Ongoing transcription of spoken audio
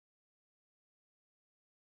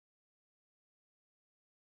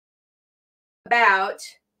about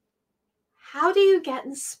how do you get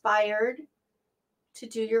inspired to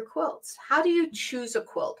do your quilts? How do you choose a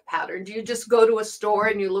quilt pattern? Do you just go to a store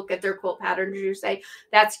and you look at their quilt pattern? Do you say,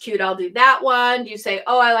 that's cute, I'll do that one? Do you say,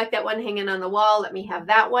 oh, I like that one hanging on the wall, let me have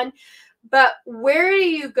that one? But where do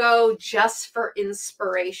you go just for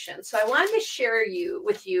inspiration? So I wanted to share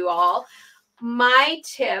with you all my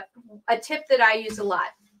tip, a tip that I use a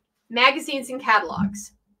lot, magazines and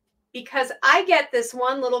catalogs. Because I get this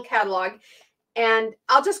one little catalog, and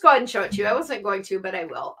I'll just go ahead and show it to you. I wasn't going to, but I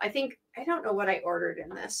will. I don't know what I ordered in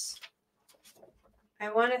this. I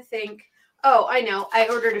want to think, oh, I know. I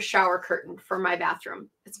ordered a shower curtain for my bathroom.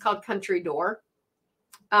 It's called Country Door.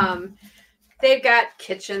 They've got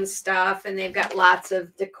kitchen stuff, and they've got lots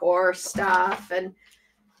of decor stuff, and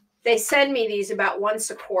they send me these about once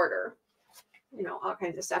a quarter, you know, all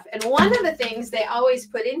kinds of stuff. And one of the things they always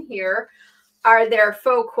put in here are their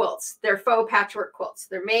faux quilts, their faux patchwork quilts.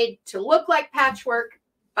 They're made to look like patchwork,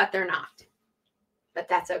 but they're not. But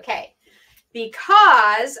that's okay,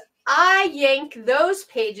 because I yank those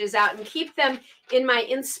pages out and keep them in my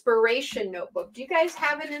inspiration notebook. Do you guys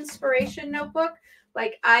have an inspiration notebook?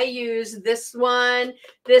 Like I use this one.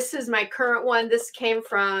 This is my current one. This came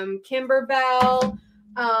from Kimberbell.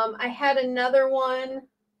 I had another one.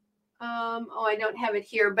 Oh, I don't have it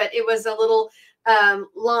here, but it was a little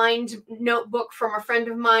lined notebook from a friend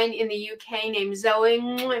of mine in the UK named Zoe.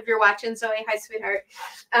 If you're watching, Zoe, hi, sweetheart.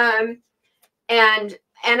 And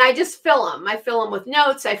I just fill them. I fill them with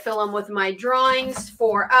notes. I fill them with my drawings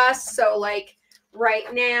for us. So like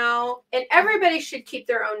right now, and everybody should keep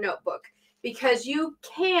their own notebook, because you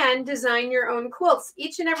can design your own quilts.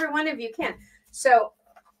 Each and every one of you can. So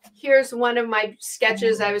here's one of my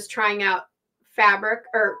sketches. I was trying out fabric,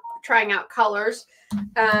 or trying out colors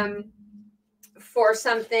for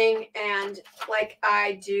something, and like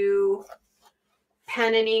I do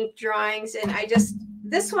pen and ink drawings, and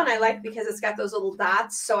this one I like because it's got those little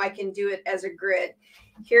dots, so I can do it as a grid.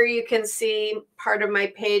 Here you can see part of my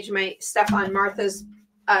page, my stuff on Martha's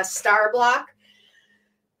star block.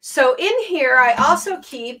 So in here, I also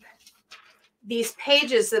keep these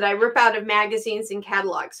pages that I rip out of magazines and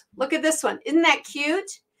catalogs. Look at this one. Isn't that cute?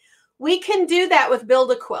 We can do that with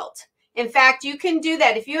Build a Quilt. In fact, you can do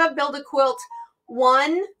that. If you have Build a Quilt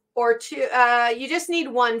 1 or 2, you just need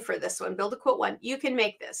 1 for this one, Build a Quilt 1. You can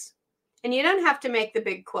make this. And you don't have to make the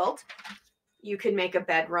big quilt. You can make a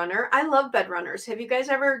bed runner. I love bed runners. Have you guys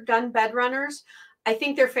ever done bed runners? I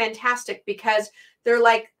think they're fantastic because they're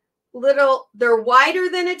like they're wider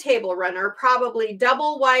than a table runner, probably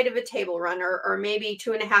double wide of a table runner, or maybe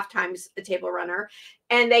 2.5 times a table runner.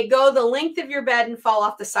 And they go the length of your bed and fall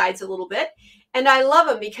off the sides a little bit. And I love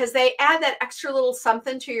them because they add that extra little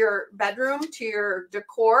something to your bedroom, to your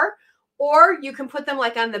decor. Or you can put them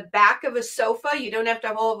like on the back of a sofa. You don't have to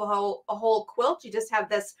have a whole quilt. You just have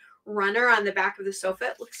this runner on the back of the sofa.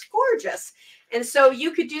 It looks gorgeous. And so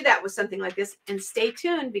you could do that with something like this. And stay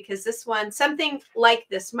tuned, because this one, something like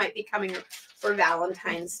this might be coming for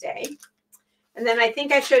Valentine's Day. And then I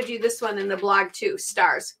think I showed you this one in the blog too,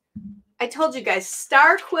 stars. I told you guys,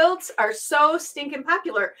 star quilts are so stinking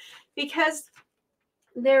popular because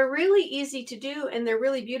they're really easy to do and they're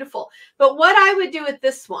really beautiful. But what I would do with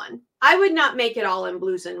this one, I would not make it all in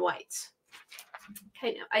blues and whites.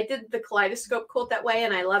 I did the kaleidoscope quilt that way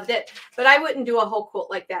and I loved it, but I wouldn't do a whole quilt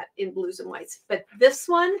like that in blues and whites. But this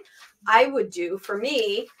one I would do, for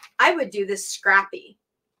me, I would do this scrappy.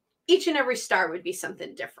 Each and every star would be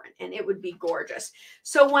something different and it would be gorgeous.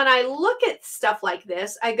 So when I look at stuff like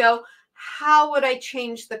this, I go, how would I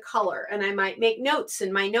change the color? And I might make notes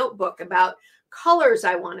in my notebook about colors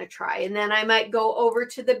I want to try. And then I might go over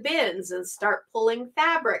to the bins and start pulling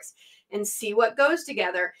fabrics and see what goes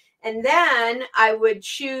together. And then I would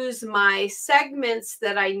choose my segments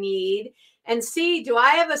that I need and see, do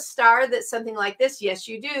I have a star that's something like this? Yes,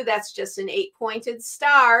 you do. That's just an 8-pointed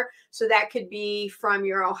star. So that could be from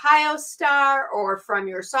your Ohio star or from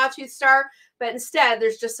your Sawtooth star. But instead,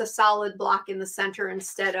 there's just a solid block in the center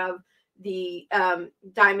instead of the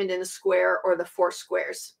diamond in a square or the 4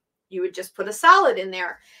 squares. You would just put a solid in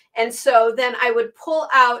there. And so then I would pull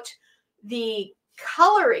out the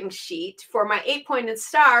coloring sheet for my 8-pointed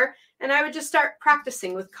star, and I would just start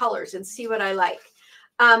practicing with colors and see what I like.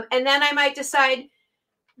 And then I might decide,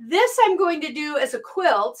 this I'm going to do as a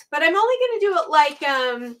quilt, but I'm only going to do it like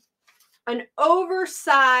an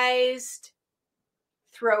oversized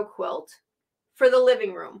throw quilt for the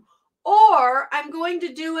living room. Or I'm going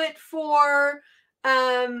to do it for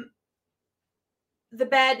the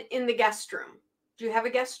bed in the guest room. Do you have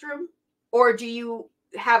a guest room? Or do you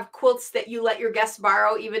have quilts that you let your guests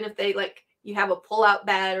borrow even if they like you have a pull-out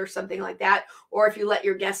bed or something like that, or if you let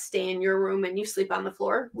your guests stay in your room and you sleep on the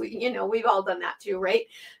floor. We've all done that too, right?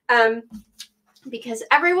 Because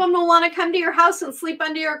everyone will want to come to your house and sleep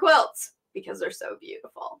under your quilts because they're so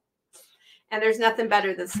beautiful. And there's nothing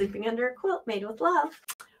better than sleeping under a quilt made with love.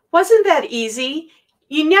 Wasn't that easy?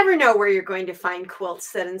 You never know where you're going to find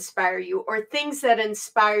quilts that inspire you, or things that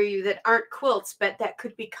inspire you that aren't quilts, but that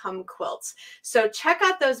could become quilts. So check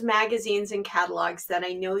out those magazines and catalogs that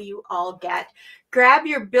I know you all get. Grab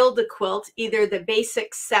your Build a Quilt, either the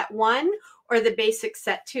basic set 1 or the basic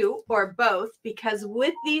set 2, or both, because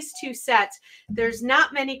with these 2 sets, there's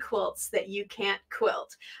not many quilts that you can't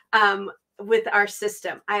quilt. With our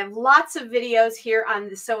system. I have lots of videos here on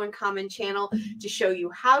the Sew in Common channel to show you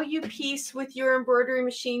how you piece with your embroidery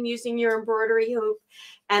machine using your embroidery hoop,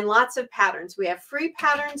 and lots of patterns. We have free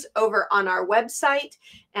patterns over on our website,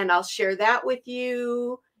 and I'll share that with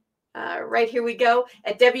you. Right here we go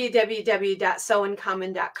at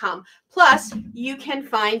www.sewincommon.com. Plus, you can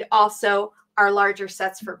find also our larger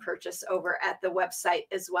sets for purchase over at the website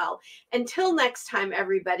as well. Until next time,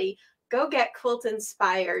 everybody, go get quilt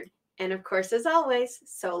inspired. And of course, as always,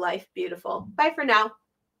 sew life beautiful. Bye for now.